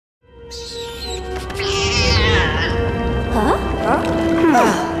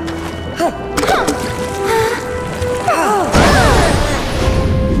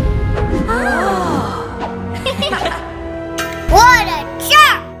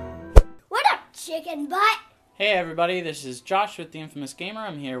kicking butt. Hey everybody, this is Josh with The Infamous Gamer.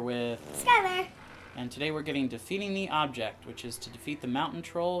 I'm here with Skylar. And today we're getting Defeating the Object, which is to defeat the mountain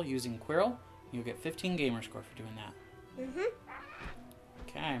troll using Quirrell. You'll get 15 Gamerscore for doing that.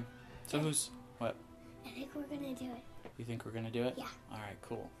 Okay. So what? I think we're gonna do it. You think we're gonna do it? Yeah. Alright,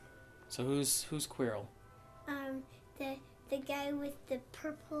 cool. So who's Quirrell? The guy with the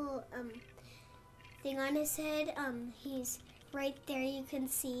purple thing on his head, he's right there, you can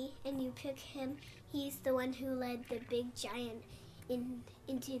see, and you pick him. He's the one who led the big giant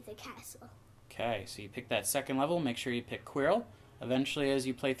into the castle. Okay, so you pick that second level, make sure you pick Quirrell. Eventually, as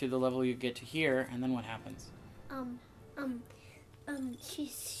you play through the level, you get to here, and then what happens?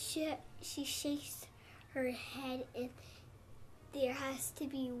 She shakes her head, and there has to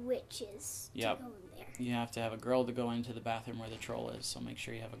be witches to go in there. You have to have a girl to go into the bathroom where the troll is, so make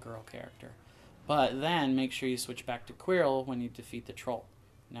sure you have a girl character. But then, make sure you switch back to Quirrell when you defeat the troll.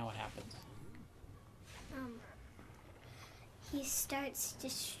 Now what happens? He starts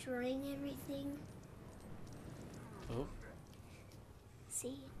destroying everything. Oh.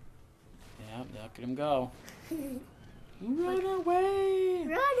 See? Yeah, look at him go. Run away!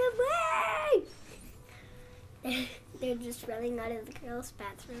 Run away! They're just running out of the girls'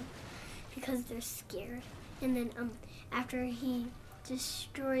 bathroom because they're scared. And then after he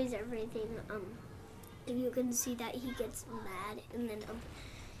destroys everything, you can see that he gets mad, and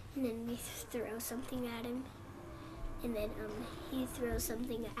then we throw something at him. And then he throws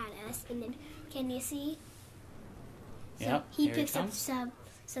something at us, and then can you see? So he picks up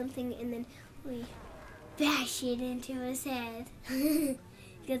something, and then we bash it into his head. He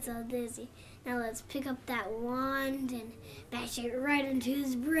gets all dizzy. Now let's pick up that wand and bash it right into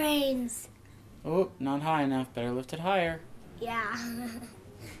his brains. Oh, not high enough. Better lift it higher. Yeah.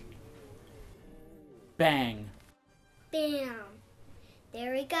 Bang. Bam.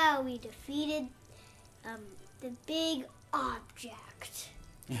 There we go. We defeated the big object.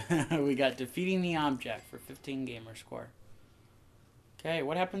 We got Defeating the Object for 15 Gamerscore. Okay,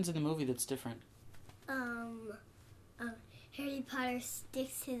 what happens in the movie that's different? Harry Potter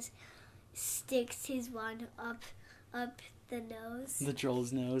sticks his wand up the nose. The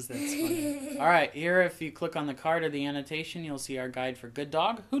troll's nose, that's funny. Alright, here if you click on the card or the annotation, you'll see our guide for Good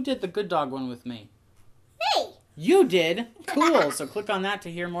Dog. Who did the Good Dog one with me? Me! You did? Cool, so click on that to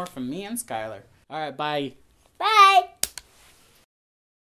hear more from me and Skylar. Alright, bye. Bye!